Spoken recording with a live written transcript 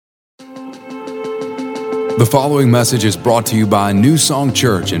The following message is brought to you by New Song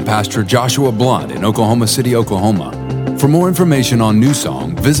Church and Pastor Joshua Blunt in Oklahoma City, Oklahoma. For more information on New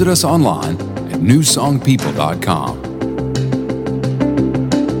Song, visit us online at newsongpeople.com.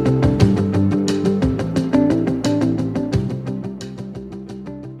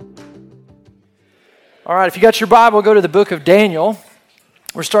 All right, if you got your Bible, go to the book of Daniel.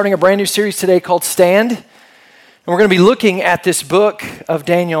 We're starting a brand new series today called Stand. And we're going to be looking at this book of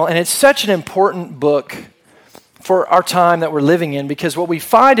Daniel, and it's such an important book for our time that we're living in, because what we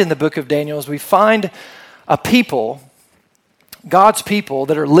find in the book of Daniel is we find a people, God's people,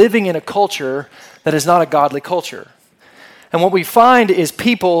 that are living in a culture that is not a godly culture. And what we find is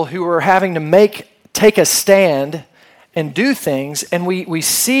people who are having to take a stand and do things, and we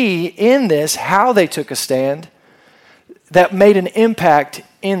see in this how they took a stand that made an impact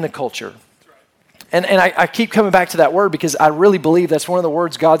in the culture. And I keep coming back to that word because I really believe that's one of the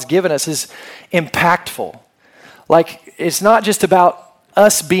words God's given us is impactful. Like, it's not just about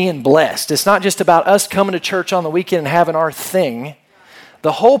us being blessed. It's not just about us coming to church on the weekend and having our thing.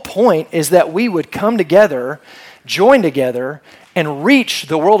 The whole point is that we would come together, join together, and reach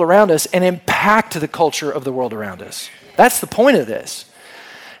the world around us and impact the culture of the world around us. That's the point of this.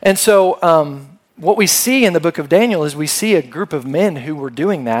 And so what we see in the book of Daniel is we see a group of men who were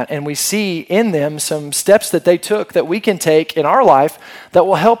doing that, and we see in them some steps that they took that we can take in our life that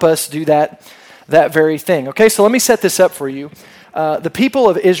will help us do that very thing. Okay, so let me set this up for you. The people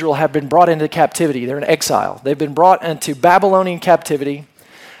of Israel have been brought into captivity. They're in exile. They've been brought into Babylonian captivity.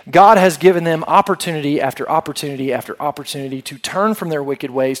 God has given them opportunity after opportunity after opportunity to turn from their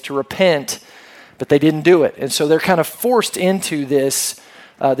wicked ways, to repent, but they didn't do it. And so they're kind of forced into this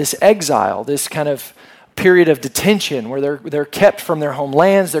exile, this kind of period of detention where they're kept from their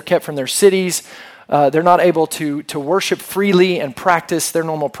homelands, they're kept from their cities. They're not able to worship freely and practice their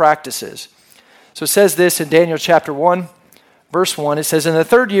normal practices. So it says this in Daniel chapter 1, verse 1. It says, "In the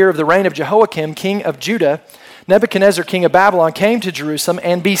third year of the reign of Jehoiakim, king of Judah, Nebuchadnezzar, king of Babylon, came to Jerusalem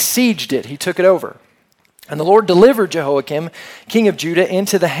and besieged it." He took it over. "And the Lord delivered Jehoiakim, king of Judah,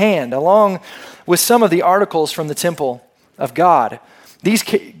 into the hand, along with some of the articles from the temple of God.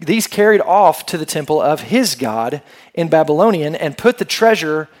 These carried off to the temple of his God in Babylonian and put the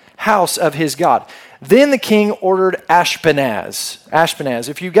treasure house of his God. Then the king ordered Ashpenaz. Ashpenaz,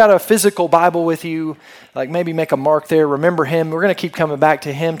 if you've got a physical Bible with you, like maybe make a mark there, remember him. We're going to keep coming back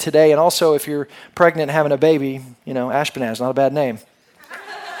to him today. And also, if you're pregnant and having a baby, Ashpenaz, not a bad name.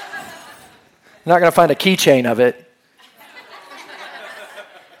 You're not going to find a keychain of it.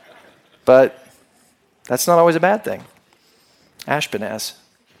 But that's not always a bad thing. Ashpenaz.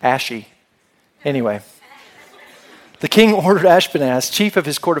 Ashy. Anyway. The king ordered Ashpenaz, chief of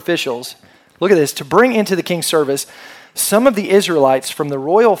his court officials, look at this, to bring into the king's service some of the Israelites from the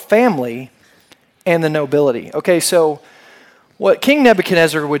royal family and the nobility. Okay, so what King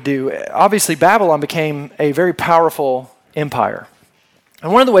Nebuchadnezzar would do, obviously Babylon became a very powerful empire.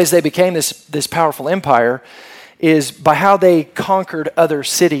 And one of the ways they became this powerful empire is by how they conquered other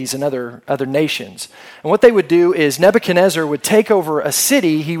cities and other nations. And what they would do is Nebuchadnezzar would take over a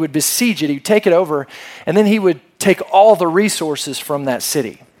city, he would besiege it, he'd take it over, and then he would take all the resources from that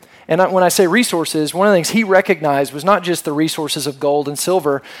city. And when I say resources, one of the things he recognized was not just the resources of gold and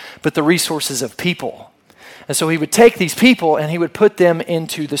silver, but the resources of people. And so he would take these people and he would put them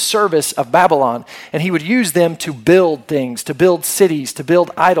into the service of Babylon, and he would use them to build things, to build cities, to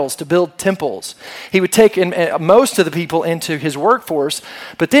build idols, to build temples. He would take most of the people into his workforce,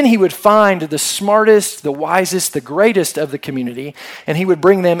 but then he would find the smartest, the wisest, the greatest of the community, and he would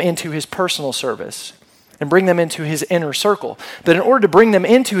bring them into his personal service and bring them into his inner circle. But in order to bring them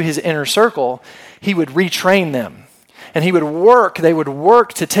into his inner circle, he would retrain them. And they would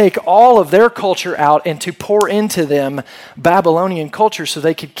work to take all of their culture out and to pour into them Babylonian culture so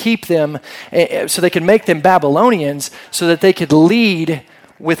they could keep them, so they could make them Babylonians so that they could lead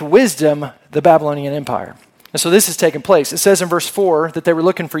with wisdom the Babylonian Empire. And so this is taking place. It says in verse 4 that they were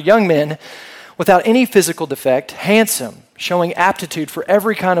looking for young men without any physical defect, handsome, showing aptitude for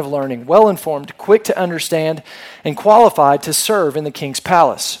every kind of learning, well-informed, quick to understand, and qualified to serve in the king's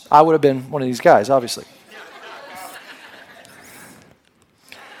palace. I would have been one of these guys, obviously.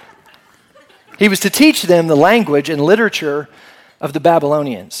 He was to teach them the language and literature of the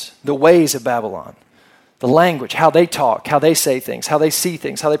Babylonians, the ways of Babylon, the language, how they talk, how they say things, how they see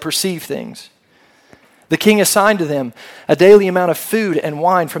things, how they perceive things. The king assigned to them a daily amount of food and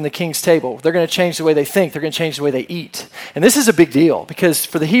wine from the king's table. They're going to change the way they think. They're going to change the way they eat. And this is a big deal because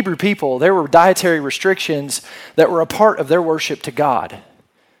for the Hebrew people, there were dietary restrictions that were a part of their worship to God,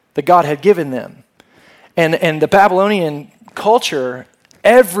 that God had given them. And the Babylonian culture,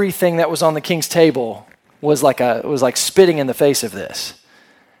 everything that was on the king's table was like spitting in the face of this.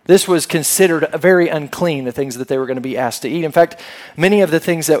 This was considered very unclean, the things that they were going to be asked to eat. In fact, many of the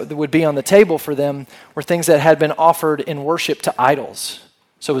things that would be on the table for them were things that had been offered in worship to idols.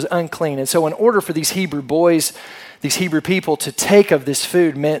 So it was unclean. And so in order for these Hebrew boys, these Hebrew people to take of this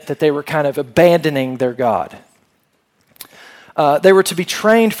food meant that they were kind of abandoning their God. They were to be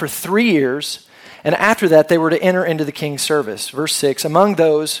trained for 3 years, and after that they were to enter into the king's service. Verse 6, among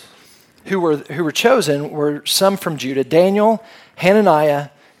those who were chosen were some from Judah, Daniel, Hananiah,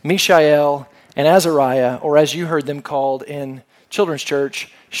 Mishael, and Azariah, or as you heard them called in children's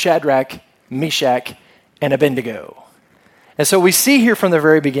church, Shadrach, Meshach, and Abednego. And so we see here from the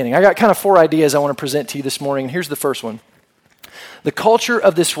very beginning, I got kind of 4 ideas I want to present to you this morning, and here's the first one. The culture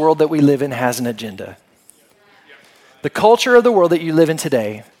of this world that we live in has an agenda. The culture of the world that you live in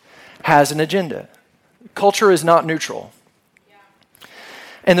today has an agenda. Culture is not neutral.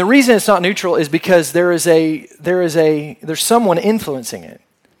 And the reason it's not neutral is because there's someone influencing it.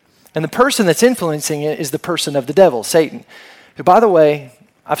 And the person that's influencing it is the person of the devil, Satan, who, by the way,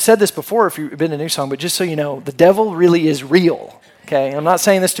 I've said this before if you've been to New Song, but just so you know, the devil really is real, okay? I'm not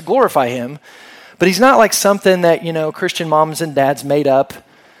saying this to glorify him, but he's not like something that, Christian moms and dads made up,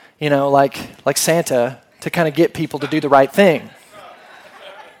 like Santa to kind of get people to do the right thing.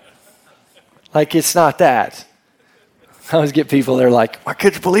 Like, it's not that. I always get people, they're like, my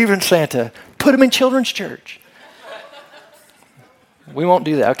kids believe in Santa. Put them in children's church. We won't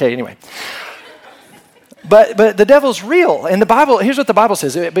do that. Okay, anyway. But the devil's real. And the Bible, here's what the Bible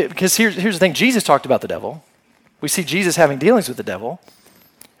says. Because here's the thing. Jesus talked about the devil. We see Jesus having dealings with the devil.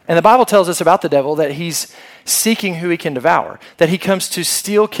 And the Bible tells us about the devil that he's seeking who he can devour. That he comes to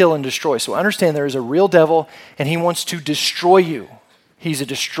steal, kill, and destroy. So understand there is a real devil and he wants to destroy you. He's a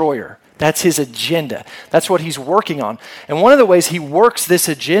destroyer. That's his agenda. That's what he's working on. And one of the ways he works this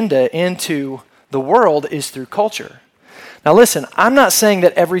agenda into the world is through culture. Now listen, I'm not saying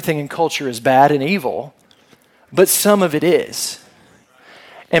that everything in culture is bad and evil, but some of it is.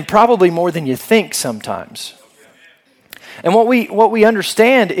 And probably more than you think sometimes. And what we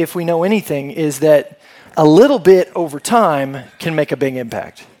understand, if we know anything, is that a little bit over time can make a big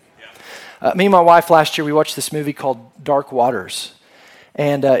impact. Me and my wife last year, we watched this movie called Dark Waters.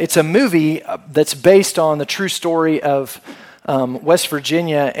 And it's a movie that's based on the true story of West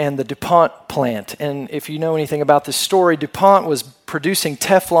Virginia and the DuPont plant. And if you know anything about this story, DuPont was producing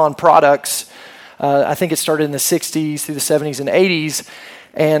Teflon products. I think it started in the 60s through the 70s and 80s.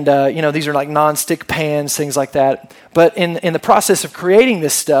 And, these are like nonstick pans, things like that. But in the process of creating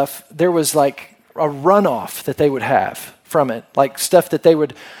this stuff, there was like a runoff that they would have from it, like stuff that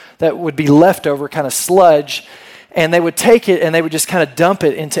would be leftover kind of sludge. And they would take it and they would just kind of dump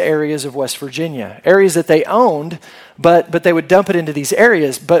it into areas of West Virginia, areas that they owned, but they would dump it into these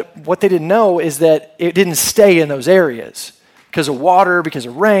areas. But what they didn't know is that it didn't stay in those areas because of water, because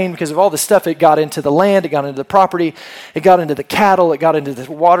of rain, because of all the stuff. It got into the land, it got into the property, it got into the cattle, it got into the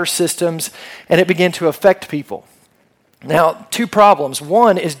water systems, and it began to affect people. Now, 2 problems.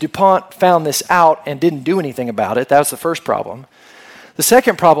 One is DuPont found this out and didn't do anything about it. That was the first problem. The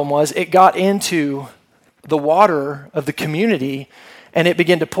second problem was it got into the water of the community and it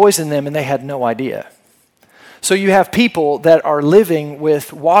began to poison them and they had no idea. So you have people that are living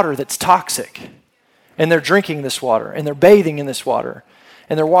with water that's toxic and they're drinking this water and they're bathing in this water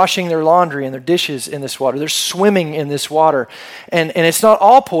and they're washing their laundry and their dishes in this water. They're swimming in this water. And it's not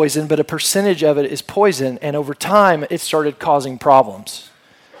all poison, but a percentage of it is poison. And over time, it started causing problems.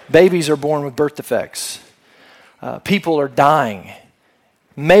 Babies are born with birth defects. People are dying.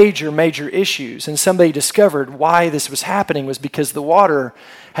 Major issues. And somebody discovered why this was happening was because the water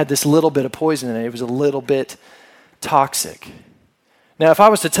had this little bit of poison in it. It was a little bit toxic. Now, if I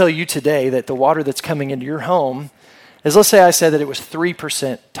was to tell you today that the water that's coming into your home is, let's say I said that it was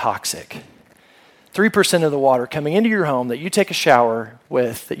 3% toxic. 3% of the water coming into your home that you take a shower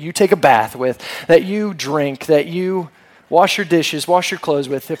with, that you take a bath with, that you drink, that you wash your dishes, wash your clothes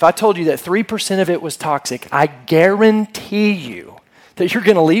with. If I told you that 3% of it was toxic, I guarantee you that you're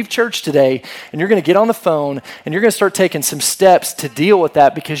going to leave church today and you're going to get on the phone and you're going to start taking some steps to deal with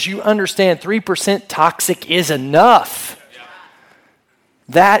that because you understand 3% toxic is enough.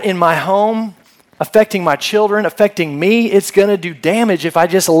 That in my home, affecting my children, affecting me, it's going to do damage if I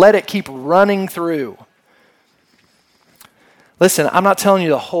just let it keep running through. Listen, I'm not telling you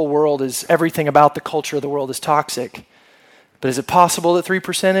the whole world is, everything about the culture of the world is toxic, but is it possible that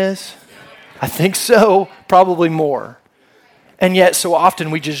 3% is? I think so, probably more. And yet, so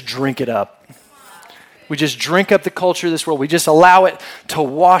often we just drink it up. We just drink up the culture of this world. We just allow it to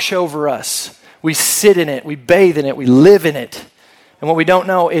wash over us. We sit in it. We bathe in it. We live in it. And what we don't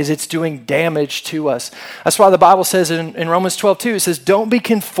know is it's doing damage to us. That's why the Bible says in Romans 12:2, it says, don't be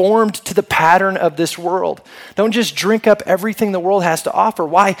conformed to the pattern of this world. Don't just drink up everything the world has to offer.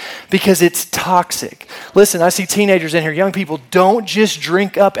 Why? Because it's toxic. Listen, I see teenagers in here, young people, don't just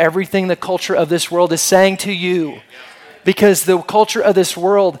drink up everything the culture of this world is saying to you. Because the culture of this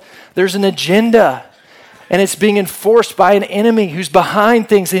world, there's an agenda. And it's being enforced by an enemy who's behind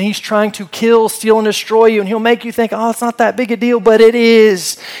things, and he's trying to kill, steal, and destroy you. And he'll make you think, oh, it's not that big a deal, but it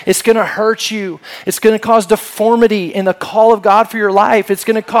is. It's going to hurt you. It's going to cause deformity in the call of God for your life. It's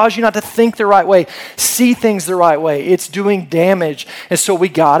going to cause you not to think the right way, see things the right way. It's doing damage. And so we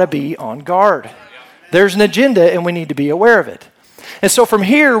got to be on guard. There's an agenda, and we need to be aware of it. And so from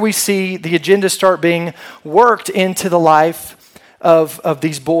here, we see the agenda start being worked into the life of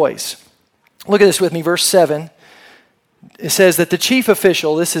these boys. Look at this with me, verse 7. It says that the chief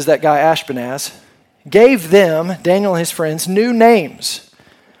official, this is that guy Ashpenaz, gave them, Daniel and his friends, new names.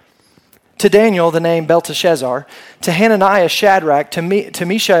 To Daniel, the name Belteshazzar. To Hananiah, Shadrach. To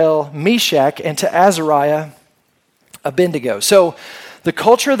Mishael, Meshach. And to Azariah, Abednego. So the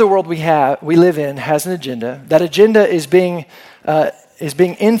culture of the world we live in has an agenda. That agenda is being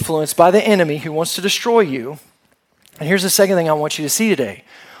influenced by the enemy who wants to destroy you. And here's the second thing I want you to see today.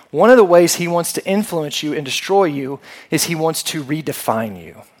 One of the ways he wants to influence you and destroy you is he wants to redefine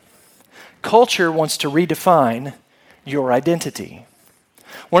you. Culture wants to redefine your identity.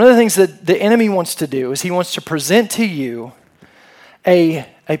 One of the things that the enemy wants to do is he wants to present to you a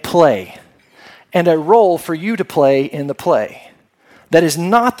play and a role for you to play in the play. That is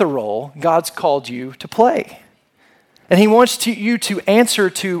not the role God's called you to play. And he wants you to answer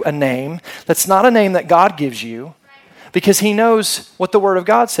to a name that's not a name that God gives you, because he knows what the Word of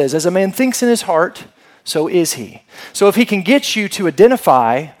God says. As a man thinks in his heart, so is he. So if he can get you to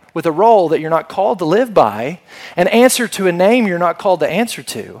identify with a role that you're not called to live by and answer to a name you're not called to answer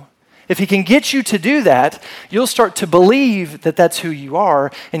to, if he can get you to do that, you'll start to believe that that's who you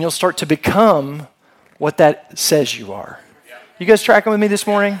are, and you'll start to become what that says you are. You guys tracking with me this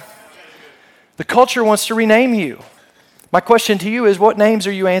morning? The culture wants to rename you. My question to you is, what names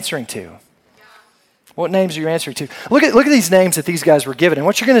are you answering to? What names are you answering to? Look at these names that these guys were given. And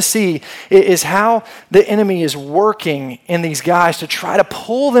what you're going to see is how the enemy is working in these guys to try to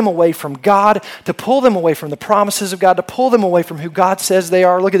pull them away from God, to pull them away from the promises of God, to pull them away from who God says they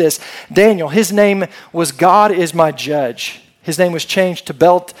are. Look at this. Daniel, his name was God is my judge. His name was changed to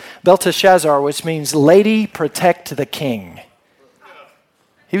Belteshazzar, which means lady protect the king.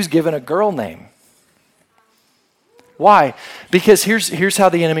 He was given a girl name. Why? Because here's how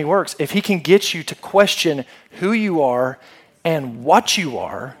the enemy works. If he can get you to question who you are and what you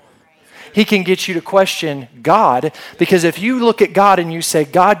are, he can get you to question God. Because if you look at God and you say,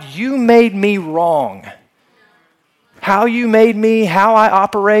 God, you made me wrong. How you made me, how I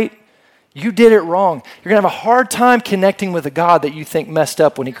operate, you did it wrong. You're going to have a hard time connecting with a God that you think messed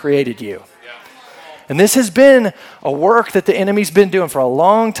up when he created you. And this has been a work that the enemy's been doing for a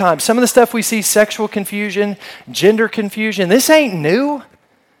long time. Some of the stuff we see, sexual confusion, gender confusion, this ain't new.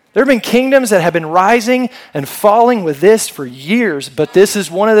 There have been kingdoms that have been rising and falling with this for years, but this is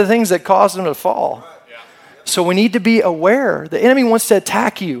one of the things that caused them to fall. So we need to be aware. The enemy wants to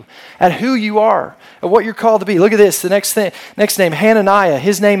attack you at who you are, at what you're called to be. Look at this, the next name, Hananiah.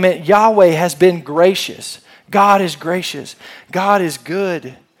 His name meant Yahweh has been gracious. God is gracious. God is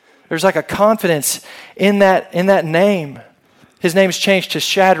good. There's like a confidence in that name. His name is changed to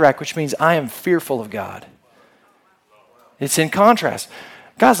Shadrach, which means I am fearful of God. It's in contrast.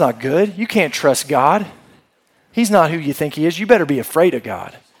 God's not good. You can't trust God. He's not who you think he is. You better be afraid of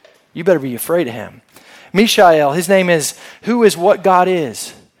God. You better be afraid of him. Mishael, his name is who is what God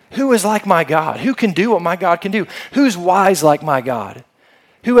is. Who is like my God? Who can do what my God can do? Who's wise like my God?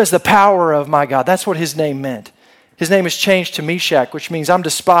 Who has the power of my God? That's what his name meant. His name is changed to Meshach, which means I'm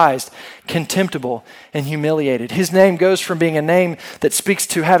despised, contemptible, and humiliated. His name goes from being a name that speaks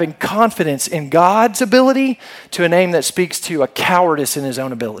to having confidence in God's ability to a name that speaks to a cowardice in his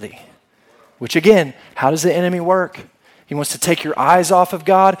own ability. Which again, how does the enemy work? He wants to take your eyes off of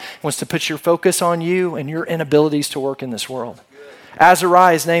God. He wants to put your focus on you and your inabilities to work in this world.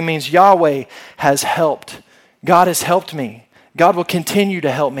 Azariah, his name means Yahweh has helped. God has helped me. God will continue to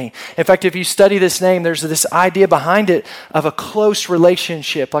help me. In fact, if you study this name, there's this idea behind it of a close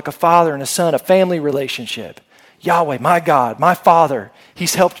relationship, like a father and a son, a family relationship. Yahweh, my God, my Father,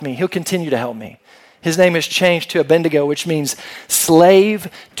 he's helped me. He'll continue to help me. His name is changed to Abednego, which means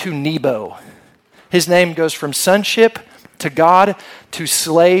slave to Nebo. His name goes from sonship to God to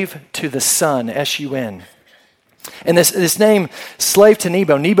slave to the Son, S-U-N. And this name, slave to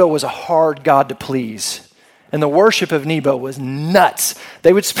Nebo was a hard God to please. And the worship of Nebo was nuts.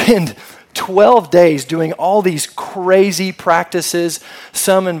 They would spend 12 days doing all these crazy practices,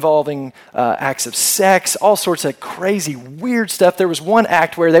 some involving acts of sex, all sorts of crazy, weird stuff. There was one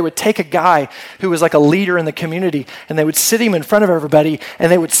act where they would take a guy who was like a leader in the community, and they would sit him in front of everybody,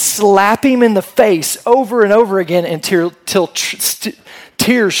 and they would slap him in the face over and over again until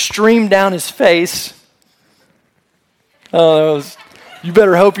tears streamed down his face. Oh, you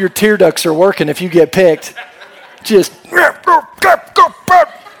better hope your tear ducts are working if you get picked. Just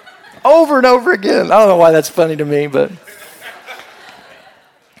over and over again. I don't know why that's funny to me, but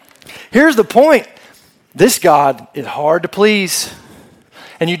here's the point. This God is hard to please.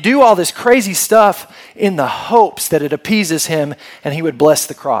 And you do all this crazy stuff in the hopes that it appeases him and he would bless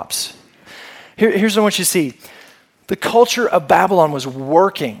the crops. Here's what I want you to see. The culture of Babylon was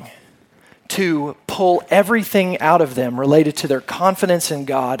working to pull everything out of them related to their confidence in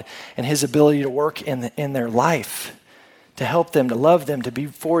God and his ability to work in their life, to help them, to love them, to be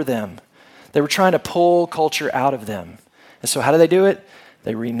for them. They were trying to pull culture out of them. And so how do they do it?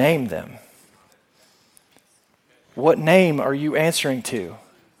 They renamed them. What name are you answering to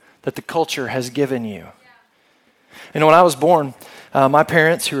that the culture has given you? You know, when I was born, my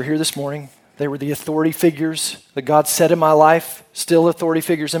parents, who are here this morning, they were the authority figures that God set in my life, still authority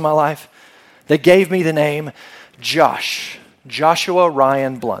figures in my life. They gave me the name Joshua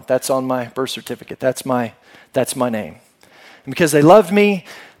Ryan Blunt. That's on my birth certificate. That's my name. And because they loved me,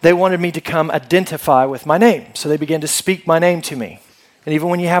 they wanted me to come identify with my name. So they began to speak my name to me. And even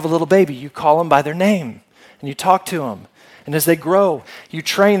when you have a little baby, you call them by their name and you talk to them. And as they grow, you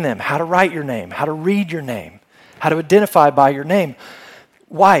train them how to write your name, how to read your name, how to identify by your name.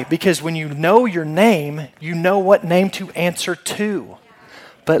 Why? Because when you know your name, you know what name to answer to.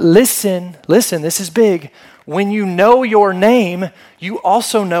 But listen, this is big. When you know your name, you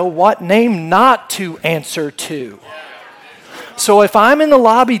also know what name not to answer to. So if I'm in the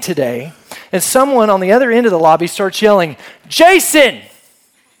lobby today and someone on the other end of the lobby starts yelling, Jason!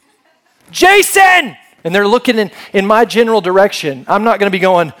 Jason! And they're looking in my general direction, I'm not going to be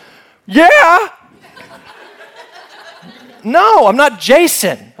going, yeah! No, I'm not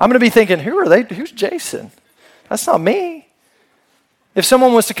Jason. I'm going to be thinking, who are they? Who's Jason? That's not me. If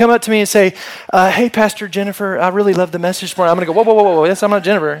someone was to come up to me and say, hey, Pastor Jennifer, I really love the message tomorrow, I'm going to go, whoa, yes, I'm not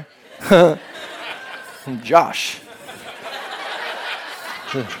Jennifer. I'm Josh.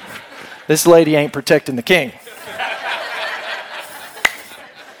 This lady ain't protecting the king.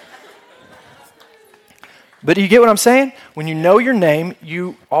 But do you get what I'm saying? When you know your name,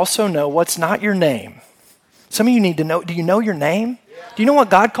 you also know what's not your name. Some of you need to know, do you know your name? Do you know what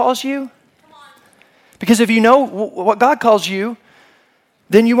God calls you? Because if you know what God calls you,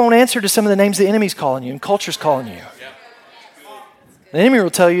 then you won't answer to some of the names the enemy's calling you and culture's calling you. The enemy will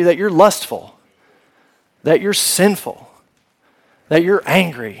tell you that you're lustful, that you're sinful, that you're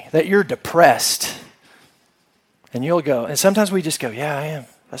angry, that you're depressed. And you'll go, and sometimes we just go, yeah, I am.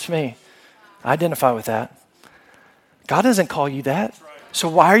 That's me. I identify with that. God doesn't call you that. So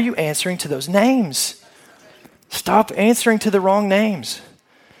why are you answering to those names? Stop answering to the wrong names.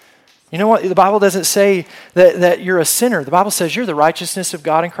 You know what? The Bible doesn't say that you're a sinner. The Bible says you're the righteousness of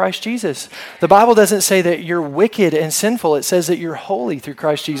God in Christ Jesus. The Bible doesn't say that you're wicked and sinful. It says that you're holy through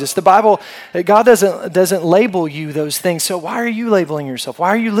Christ Jesus. The Bible, God doesn't label you those things. So why are you labeling yourself? Why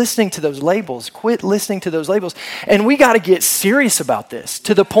are you listening to those labels? Quit listening to those labels. And we got to get serious about this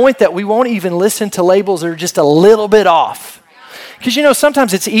to the point that we won't even listen to labels that are just a little bit off. Because, you know,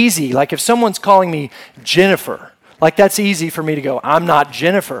 sometimes it's easy. Like if someone's calling me Jennifer, like that's easy for me to go, I'm not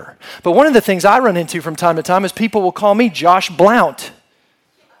Jennifer. But one of the things I run into from time to time is people will call me Josh Blount.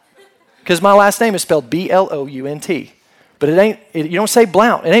 Because my last name is spelled B-L-O-U-N-T. But you don't say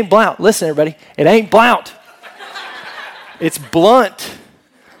Blount. It ain't Blount. Listen, everybody. It ain't Blount. It's Blunt.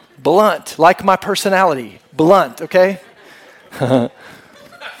 Blunt. Like my personality. Blunt, okay?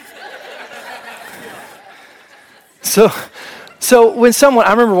 So when I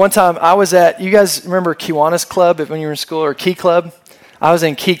remember one time I was you guys remember Kiwanis Club when you were in school, or Key Club? I was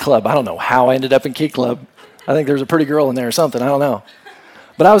in Key Club. I don't know how I ended up in Key Club. I think there was a pretty girl in there or something. I don't know.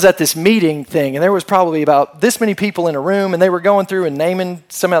 But I was at this meeting thing, and there was probably about this many people in a room, and they were going through and naming,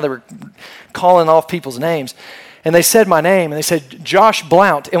 somehow they were calling off people's names. And they said my name, and they said, Josh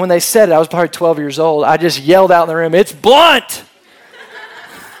Blount. And when they said it, I was probably 12 years old. I just yelled out in the room, it's Blunt!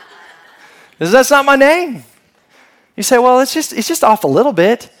 That's not my name. You say, well, it's just off a little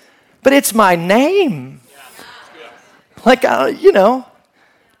bit, but it's my name. Like,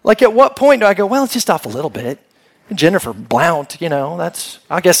 like at what point do I go, well, it's just off a little bit. Jennifer Blount,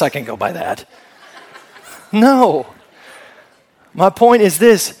 I guess I can go by that. No. My point is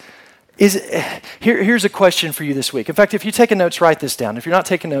this. Here's a question for you this week. In fact, if you're taking notes, write this down. If you're not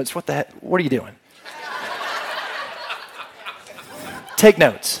taking notes, what are you doing? Take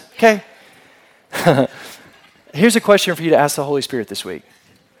notes, okay? Here's a question for you to ask the Holy Spirit this week.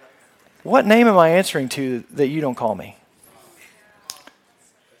 What name am I answering to that you don't call me?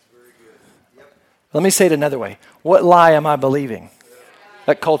 Let me say it another way. What lie am I believing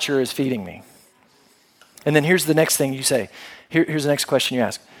that culture is feeding me? And then here's the next thing you say. Here's the next question you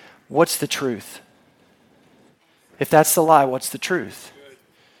ask. What's the truth? If that's the lie, what's the truth?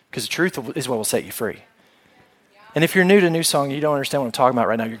 Because the truth is what will set you free. And if you're new to New Song and you don't understand what I'm talking about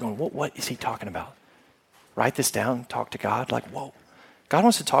right now, you're going, what is he talking about? Write this down, talk to God. Like, whoa, God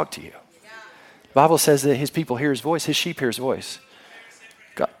wants to talk to you. The Bible says that his people hear his voice, his sheep hear his voice.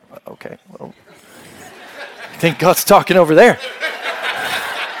 God, okay, well, I think God's talking over there.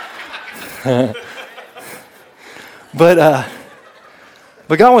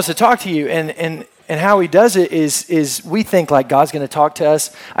 But God wants to talk to you, and how he does it is we think like God's going to talk to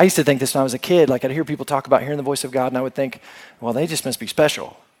us. I used to think this when I was a kid. Like I'd hear people talk about hearing the voice of God, and I would think, well, they just must be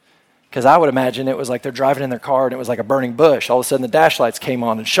special. Because I would imagine it was like they're driving in their car, and it was like a burning bush. All of a sudden, the dash lights came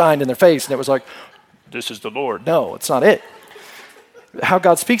on and shined in their face, and it was like, this is the Lord. No, it's not it. How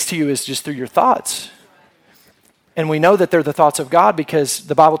God speaks to you is just through your thoughts. And we know that they're the thoughts of God because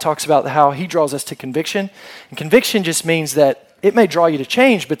the Bible talks about how he draws us to conviction. And conviction just means that it may draw you to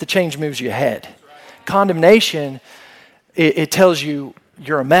change, but the change moves you ahead. Condemnation, it tells you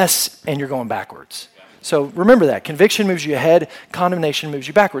you're a mess and you're going backwards. So remember that. Conviction moves you ahead. Condemnation moves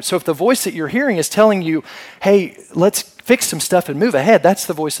you backwards. So if the voice that you're hearing is telling you, hey, let's fix some stuff and move ahead, that's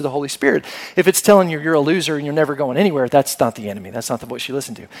the voice of the Holy Spirit. If it's telling you you're a loser and you're never going anywhere, that's not the enemy. That's not the voice you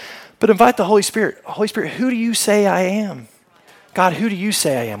listen to. But invite the Holy Spirit. Holy Spirit, who do you say I am? God, who do you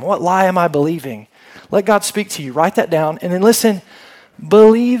say I am? What lie am I believing? Let God speak to you. Write that down. And then listen,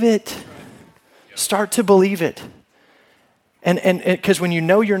 believe it. Start to believe it. And because when you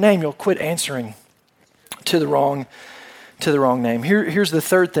know your name, you'll quit answering to the wrong name. Here's the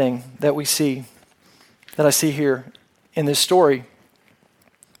third thing that I see here in this story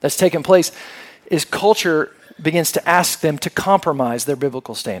that's taken place is culture begins to ask them to compromise their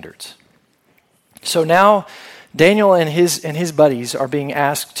biblical standards. So now Daniel and his buddies are being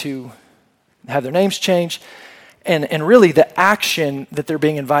asked to have their names changed, and really the action that they're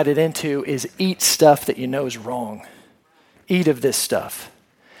being invited into is eat stuff that you know is wrong. Eat of this stuff.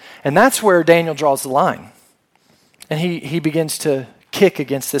 And that's where Daniel draws the line. And he begins to kick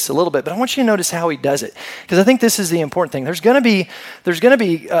against this a little bit. But I want you to notice how he does it, because I think this is the important thing. There's going to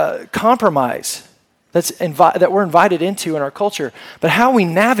be compromise that we're invited into in our culture, but how we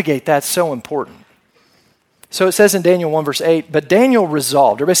navigate that's so important. So it says in Daniel 1 verse 8, but Daniel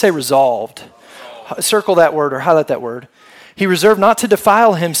resolved. Everybody say resolved. Circle that word or highlight that word. He resolved not to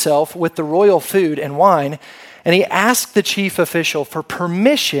defile himself with the royal food and wine, and he asked the chief official for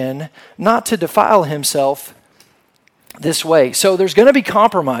permission not to defile himself this way. So there's going to be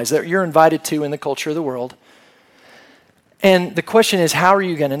compromise that you're invited to in the culture of the world. And the question is, how are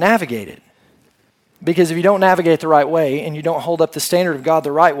you going to navigate it? Because if you don't navigate the right way and you don't hold up the standard of God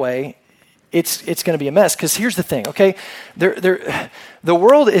the right way, it's going to be a mess. Because here's the thing, okay? The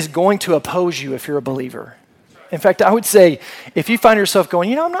world is going to oppose you if you're a believer. In fact, I would say if you find yourself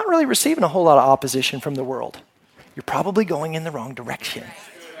going, I'm not really receiving a whole lot of opposition from the world, you're probably going in the wrong direction.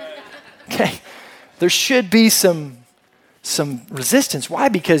 Okay? There should be some resistance. Why?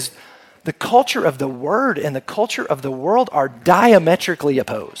 Because the culture of the word and the culture of the world are diametrically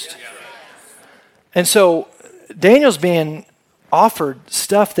opposed. And so Daniel's being offered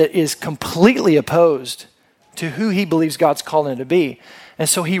stuff that is completely opposed to who he believes God's calling him to be. And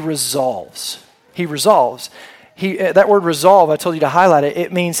so he resolves. That word resolve, I told you to highlight it.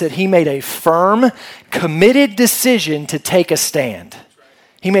 It means that he made a firm, committed decision to take a stand.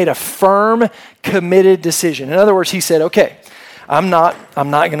 He made a firm, committed decision. In other words, he said, okay, I'm not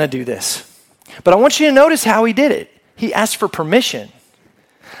going to do this. But I want you to notice how he did it. He asked for permission.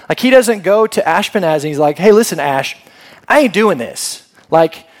 Like he doesn't go to Ashpenaz and he's like, hey, listen, Ash, I ain't doing this.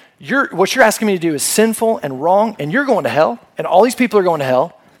 Like what you're asking me to do is sinful and wrong, and you're going to hell, and all these people are going to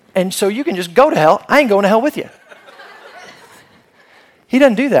hell, and so you can just go to hell. I ain't going to hell with you. He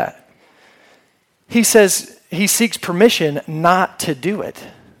doesn't do that. He says he seeks permission not to do it.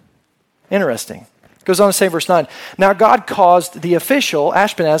 Interesting. Goes on to say, verse 9, now God caused the official,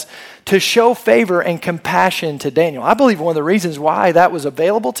 Ashpenaz, to show favor and compassion to Daniel. I believe one of the reasons why that was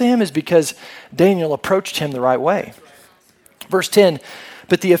available to him is because Daniel approached him the right way. Verse 10,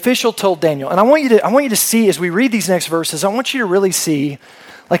 but the official told Daniel, and I want you to see as we read these next verses, I want you to really see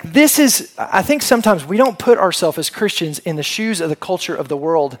Like this is, I think sometimes we don't put ourselves as Christians in the shoes of the culture of the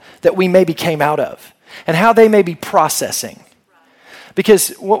world that we maybe came out of and how they may be processing. Because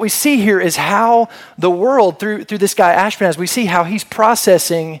what we see here is how the world, through this guy Ashpenaz, we see how he's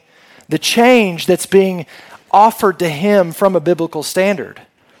processing the change that's being offered to him from a biblical standard.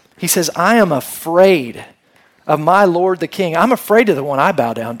 He says, I am afraid of my Lord the King. I'm afraid of the one I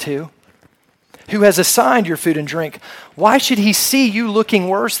bow down to, who has assigned your food and drink. Why should he see you looking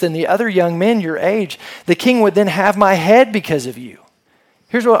worse than the other young men your age? The king would then have my head because of you.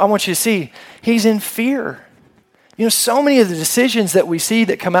 Here's what I want you to see. He's in fear. You know, so many of the decisions that we see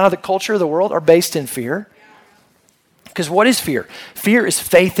that come out of the culture of the world are based in fear. Because what is fear? Fear is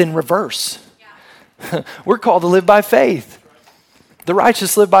faith in reverse. We're called to live by faith. The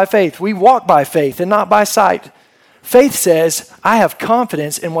righteous live by faith. We walk by faith and not by sight. Faith says, I have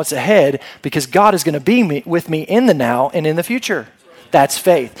confidence in what's ahead because God is going to be with me in the now and in the future. That's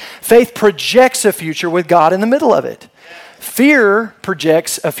faith. Faith projects a future with God in the middle of it. Fear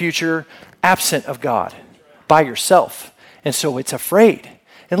projects a future absent of God, by yourself. And so it's afraid.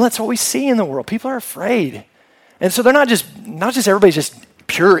 And that's what we see in the world. People are afraid. And so they're not just everybody's just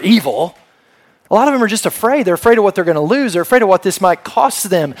pure evil. A lot of them are just afraid. They're afraid of what they're going to lose. They're afraid of what this might cost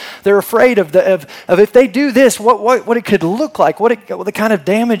them. They're afraid of if they do this, what it could look like, what the kind of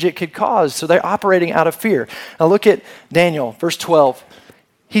damage it could cause. So they're operating out of fear. Now look at Daniel, verse 12.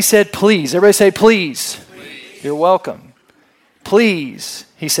 He said, please. Everybody say, please. Please. You're welcome. Please,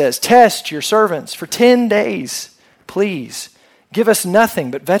 he says, test your servants for 10 days. Please. Give us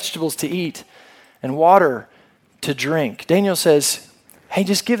nothing but vegetables to eat and water to drink. Daniel says, hey,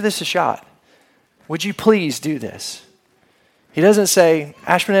 just give this a shot. Would you please do this? He doesn't say,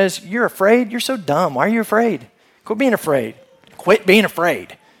 Ashpenaz, you're afraid? You're so dumb. Why are you afraid? Quit being afraid. Quit being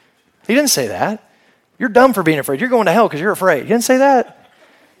afraid. He didn't say that. You're dumb for being afraid. You're going to hell because you're afraid. He didn't say that.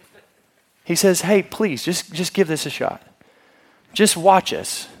 He says, hey, please, just give this a shot. Just watch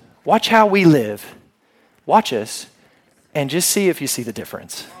us. Watch how we live. Watch us and just see if you see the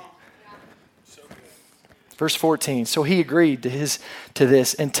difference. Verse 14, so he agreed to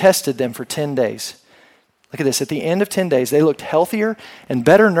this and tested them for 10 days. Look at this. At the end of 10 days, they looked healthier and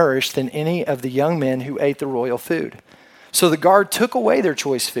better nourished than any of the young men who ate the royal food. So the guard took away their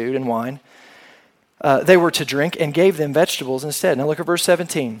choice food and wine they were to drink and gave them vegetables instead. Now look at verse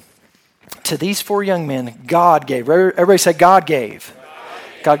 17. To these 4 young men, God gave. Everybody say God gave.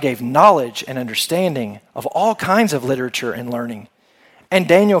 God gave knowledge and understanding of all kinds of literature and learning. And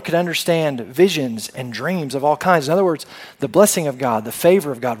Daniel could understand visions and dreams of all kinds. In other words, the blessing of God, the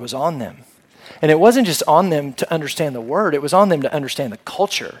favor of God was on them. And it wasn't just on them to understand the word, it was on them to understand the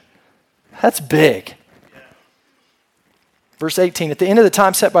culture. That's big. Verse 18, at the end of the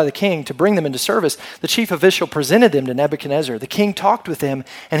time set by the king to bring them into service, the chief official presented them to Nebuchadnezzar. The king talked with him,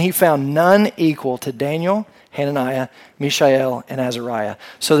 and he found none equal to Daniel, Hananiah, Mishael, and Azariah.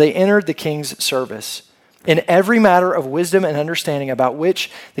 So they entered the king's service. In every matter of wisdom and understanding about which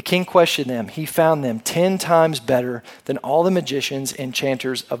the king questioned them, he found them 10 times better than all the magicians,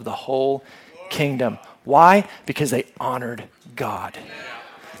 enchanters of the whole kingdom. Why? Because they honored God.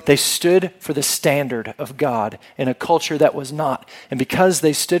 They stood for the standard of God in a culture that was not. And because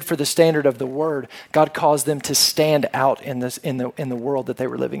they stood for the standard of the word, God caused them to stand out in the world that they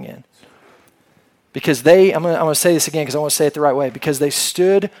were living in. Because I'm going to say this again because I want to say it the right way. Because they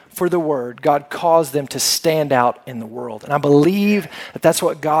stood for the word, God caused them to stand out in the world. And I believe that that's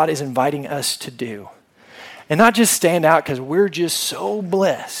what God is inviting us to do. And not just stand out because we're just so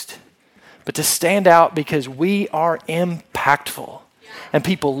blessed, but to stand out because we are impactful. And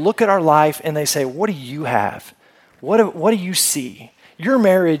people look at our life and they say, what do you have? What do you see? Your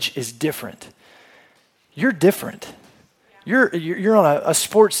marriage is different. You're different. You're on a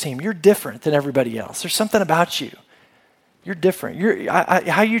sports team. You're different than everybody else. There's something about you. You're different.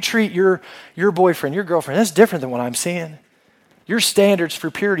 How you treat your boyfriend, your girlfriend, that's different than what I'm seeing. Your standards for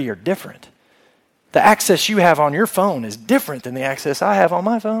purity are different. The access you have on your phone is different than the access I have on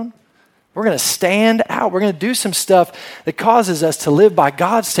my phone. We're going to stand out. We're going to do some stuff that causes us to live by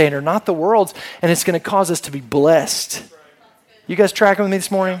God's standard, not the world's, and it's going to cause us to be blessed. You guys tracking with me this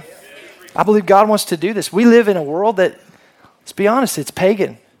morning? I believe God wants to do this. We live in a world that, let's be honest, it's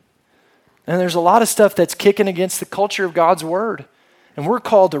pagan. And there's a lot of stuff that's kicking against the culture of God's word. And we're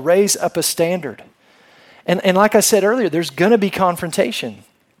called to raise up a standard. And like I said earlier, there's going to be confrontation.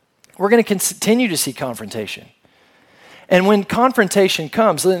 We're going to continue to see confrontation. And when confrontation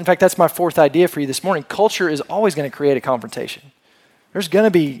comes, in fact, that's my 4th idea for you this morning, culture is always going to create a confrontation. There's going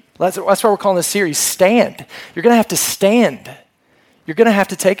to be, that's why we're calling this series Stand. You're going to have to stand. You're going to have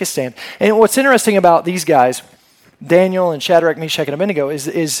to take a stand. And what's interesting about these guys Daniel and Shadrach, Meshach, and Abednego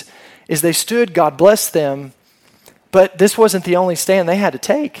is they stood, God blessed them, but this wasn't the only stand they had to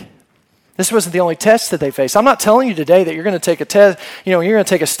take. This wasn't the only test that they faced. I'm not telling you today that you're going to take a test, you're going to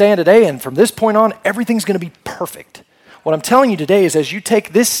take a stand today, and from this point on, everything's going to be perfect. What I'm telling you today is as you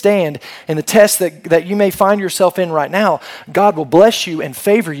take this stand in the test that you may find yourself in right now, God will bless you and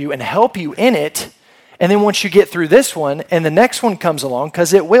favor you and help you in it. And then once you get through this one and the next one comes along,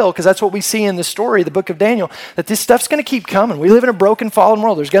 because it will, because that's what we see in the story, the book of Daniel, that this stuff's going to keep coming. We live in a broken, fallen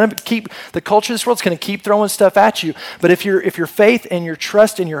world. There's going to keep, the culture of this world's going to keep throwing stuff at you. But if your faith and your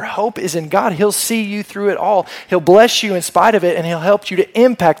trust and your hope is in God, he'll see you through it all. He'll bless you in spite of it, and he'll help you to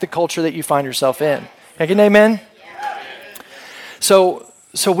impact the culture that you find yourself in. Can I get an amen? So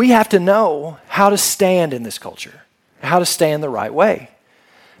we have to know how to stand in this culture, how to stand the right way.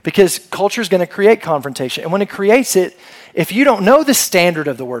 Because culture is going to create confrontation. And when it creates it, if you don't know the standard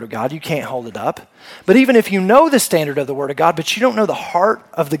of the Word of God, you can't hold it up. But even if you know the standard of the Word of God, but you don't know the heart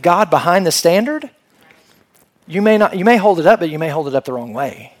of the God behind the standard, you may hold it up, but you may hold it up the wrong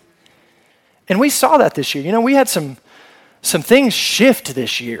way. And we saw that this year. We had some things shift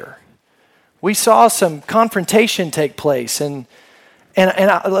this year. We saw some confrontation take place. And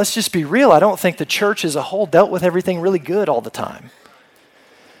let's just be real. I don't think the church as a whole dealt with everything really good all the time.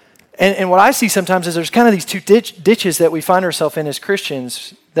 And what I see sometimes is there's kind of these two ditches that we find ourselves in as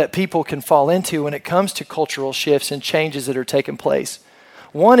Christians that people can fall into when it comes to cultural shifts and changes that are taking place.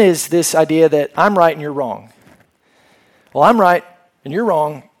 One is this idea that I'm right and you're wrong. Well, I'm right and you're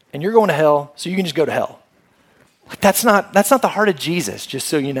wrong and you're going to hell, so you can just go to hell. That's not the heart of Jesus, just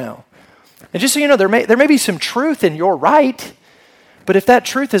so you know. And just so you know, there may be some truth in your right, but if that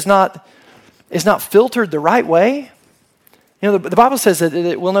truth is not filtered the right way, the Bible says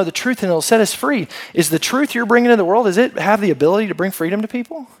that we'll know the truth and it'll set us free. Is the truth you're bringing into the world, does it have the ability to bring freedom to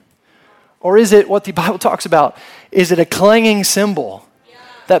people? Or is it what the Bible talks about? Is it a clanging cymbal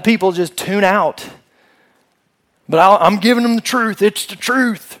that people just tune out? But I'm giving them the truth. It's the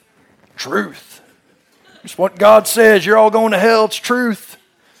truth. Truth. It's what God says. You're all going to hell. It's truth.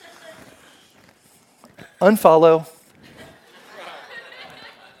 Unfollow.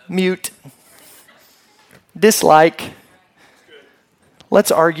 Mute. Dislike. Let's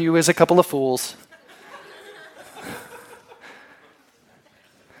argue as a couple of fools.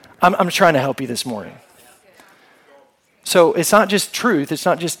 I'm trying to help you this morning. So it's not just truth. It's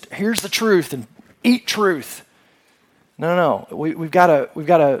not just here's the truth and eat truth. No. We've got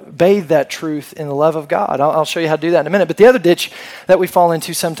to bathe that truth in the love of God. I'll show you how to do that in a minute. But the other ditch that we fall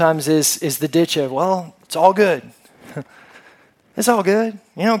into sometimes is the ditch of, well, it's all good. It's all good.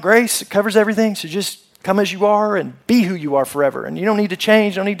 Grace covers everything. So just come as you are and be who you are forever. And you don't need to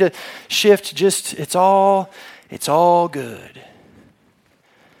change, don't need to shift, just it's all good.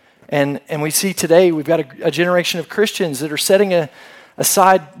 And we see today we've got a generation of Christians that are setting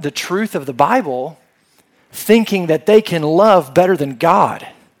aside the truth of the Bible, thinking that they can love better than God.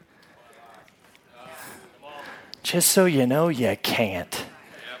 Just so you know, you can't.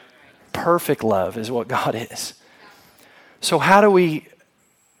 Perfect love is what God is. So how do we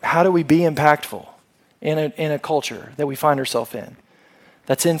be impactful in a culture that we find ourselves in,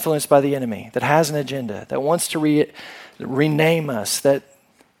 that's influenced by the enemy, that has an agenda, that wants to rename us, that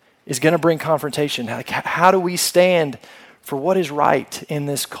is going to bring confrontation? How do we stand for what is right in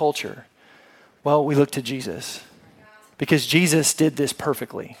this culture? Well, we look to Jesus, because Jesus did this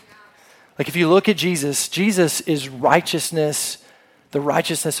perfectly. If you look at Jesus, Jesus is righteousness, the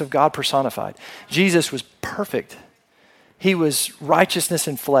righteousness of God personified. Jesus was perfect. He was righteousness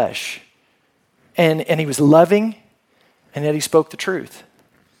in flesh. And he was loving, and yet he spoke the truth.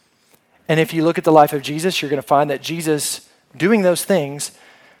 And if you look at the life of Jesus, you're going to find that Jesus, doing those things,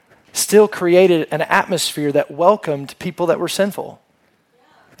 still created an atmosphere that welcomed people that were sinful.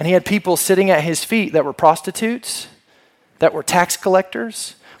 And he had people sitting at his feet that were prostitutes, that were tax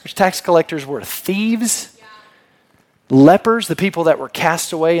collectors, which tax collectors were thieves, lepers, the people that were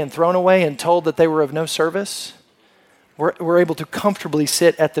cast away and thrown away and told that they were of no service. We're able to comfortably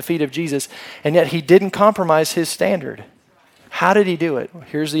sit at the feet of Jesus, and yet he didn't compromise his standard. How did he do it?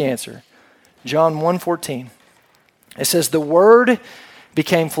 Here's the answer. John 1:14. It says, the Word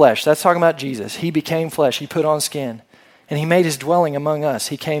became flesh. That's talking about Jesus. He became flesh. He put on skin, and he made his dwelling among us.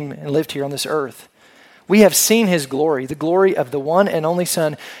 He came and lived here on this earth. We have seen his glory, the glory of the one and only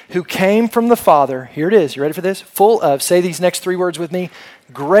Son who came from the Father. Here it is. You ready for this? Full of, say these next three words with me,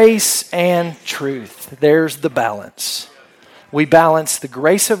 grace and truth. There's the balance. We balance the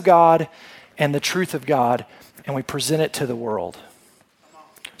grace of God and the truth of God, and we present it to the world.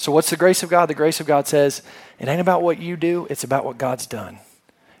 So what's the grace of God? The grace of God says, it ain't about what you do, it's about what God's done.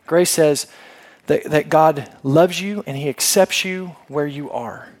 Grace says, that God loves you and he accepts you where you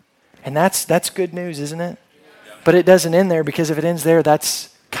are. And that's good news, isn't it? But it doesn't end there, because if it ends there,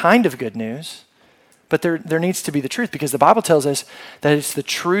 that's kind of good news. But there needs to be the truth, because the Bible tells us that it's the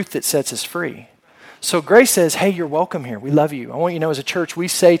truth that sets us free. So grace says, hey, you're welcome here. We love you. I want you to know, as a church, we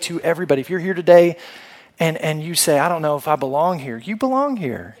say to everybody, if you're here today and you say, I don't know if I belong here, you belong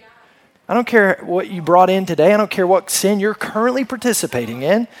here. I don't care what you brought in today. I don't care what sin you're currently participating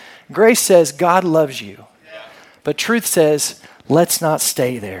in. Grace says God loves you. But truth says, let's not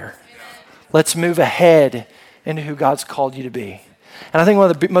stay there. Let's move ahead into who God's called you to be. And I think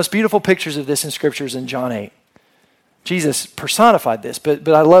one of the most beautiful pictures of this in Scripture is in John 8. Jesus personified this, but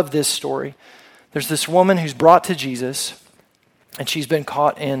I love this story. There's this woman who's brought to Jesus, and she's been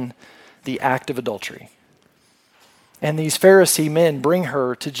caught in the act of adultery. And these Pharisee men bring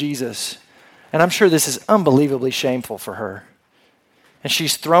her to Jesus. And I'm sure this is unbelievably shameful for her. And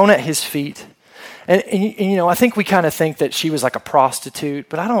she's thrown at his feet. And you know, I think we kind of think that she was like a prostitute,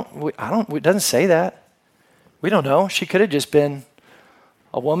 but it doesn't say that. We don't know. She could have just been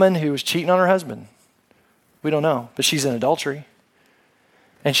a woman who was cheating on her husband. We don't know, but she's in adultery.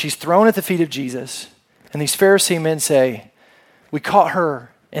 And she's thrown at the feet of Jesus. And these Pharisee men say, we caught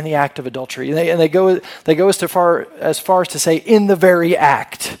her in the act of adultery. And they go as far as to say, in the very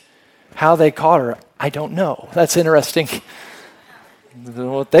act. How they caught her, I don't know. That's interesting.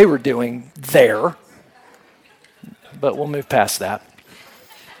 What they were doing there. But we'll move past that.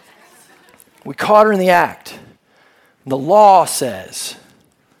 We caught her in the act. The law says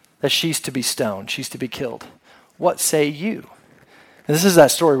that she's to be stoned. She's to be killed. What say you? And this is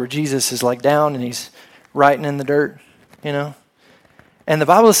that story where Jesus is like down and he's writing in the dirt, you know. And the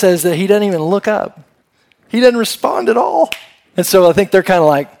Bible says that he doesn't even look up. He doesn't respond at all. And so I think they're kind of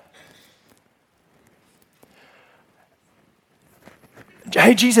like,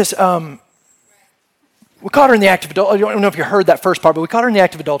 hey, Jesus, we caught her in the act of adultery. I don't know if you heard that first part, but we caught her in the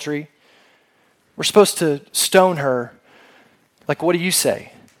act of adultery. We're supposed to stone her. Like, what do you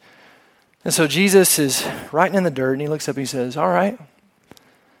say? And so Jesus is writing in the dirt, and he looks up and he says, all right,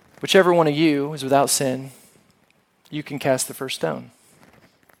 whichever one of you is without sin, you can cast the first stone.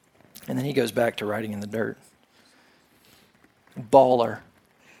 And then he goes back to writing in the dirt. Baller.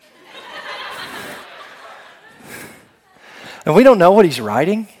 And we don't know what he's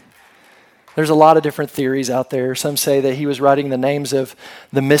writing. There's a lot of different theories out there. Some say that he was writing the names of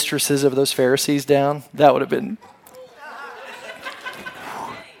the mistresses of those Pharisees down. That would have been...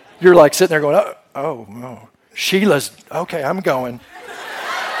 You're like sitting there going, oh, no. Sheila's, okay, I'm going.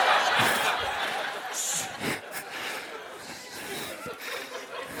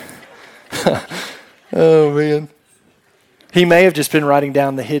 Oh, man. He may have just been writing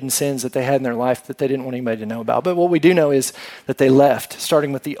down the hidden sins that they had in their life that they didn't want anybody to know about. But what we do know is that they left,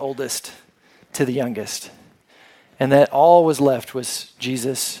 starting with the oldest to the youngest. And that all was left was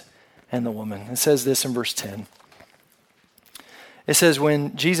Jesus and the woman. It says this in verse 10. It says,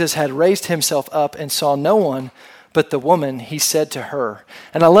 when Jesus had raised himself up and saw no one but the woman, he said to her,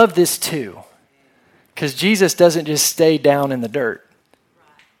 and I love this too, because Jesus doesn't just stay down in the dirt.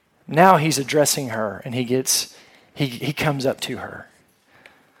 Now he's addressing her, and he comes up to her.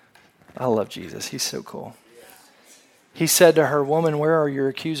 I love Jesus. He's so cool. He said to her, woman, where are your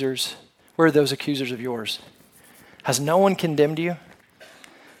accusers? Where are those accusers of yours? Has no one condemned you?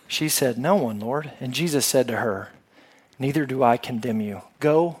 She said, no one, Lord. And Jesus said to her, neither do I condemn you.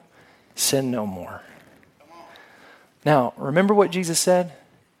 Go, sin no more. Now, remember what Jesus said?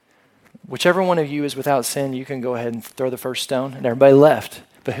 Whichever one of you is without sin, you can go ahead and throw the first stone. And everybody left.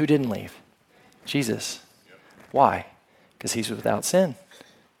 But who didn't leave? Jesus. Why? Because he's without sin.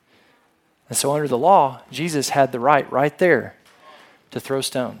 And so under the law, Jesus had the right there to throw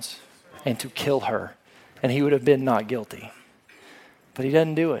stones and to kill her. And he would have been not guilty. But he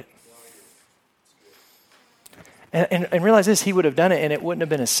doesn't do it. And realize this, he would have done it and it wouldn't have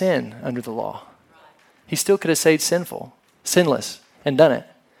been a sin under the law. He still could have stayed sinless, and done it.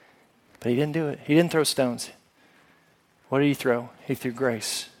 But he didn't do it. He didn't throw stones. What did he throw? He threw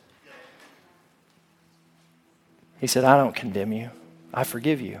grace. He said, I don't condemn you. I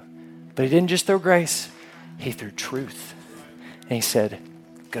forgive you. But he didn't just throw grace. He threw truth. And he said,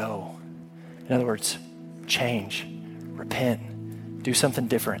 go. In other words, change, repent, do something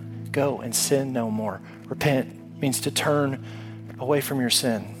different. Go and sin no more. Repent means to turn away from your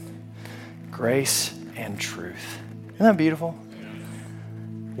sin. Grace and truth. Isn't that beautiful?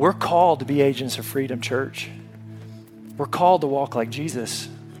 We're called to be agents of freedom, church. We're called to walk like Jesus.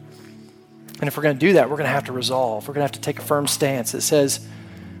 And if we're going to do that, we're going to have to resolve. We're going to have to take a firm stance that says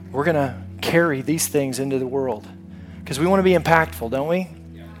we're going to carry these things into the world. Because we want to be impactful, don't we?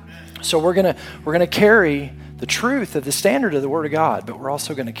 So we're gonna carry the truth of the standard of the Word of God, but we're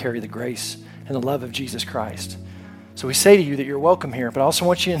also going to carry the grace and the love of Jesus Christ. So we say to you that you're welcome here, but I also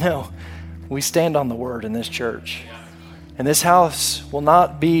want you to know we stand on the Word in this church. And this house will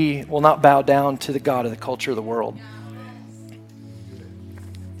not bow down to the God of the culture of the world.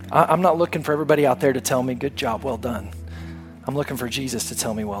 I'm not looking for everybody out there to tell me, good job, well done. I'm looking for Jesus to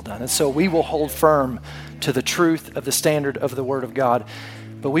tell me well done. And so we will hold firm to the truth of the standard of the Word of God,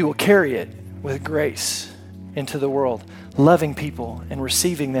 but we will carry it with grace into the world, loving people and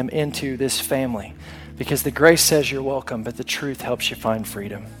receiving them into this family, because the grace says you're welcome, but the truth helps you find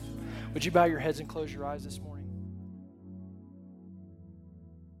freedom. Would you bow your heads and close your eyes this morning?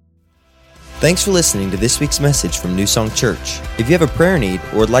 Thanks for listening to this week's message from New Song Church. If you have a prayer need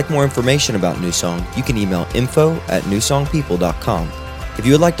or would like more information about New Song, you can email info@newsongpeople.com. If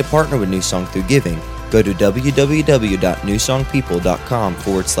you would like to partner with New Song through giving, go to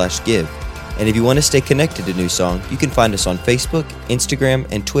www.newsongpeople.com/give. And if you want to stay connected to New Song, you can find us on Facebook, Instagram,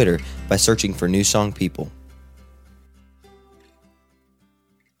 and Twitter by searching for New Song People.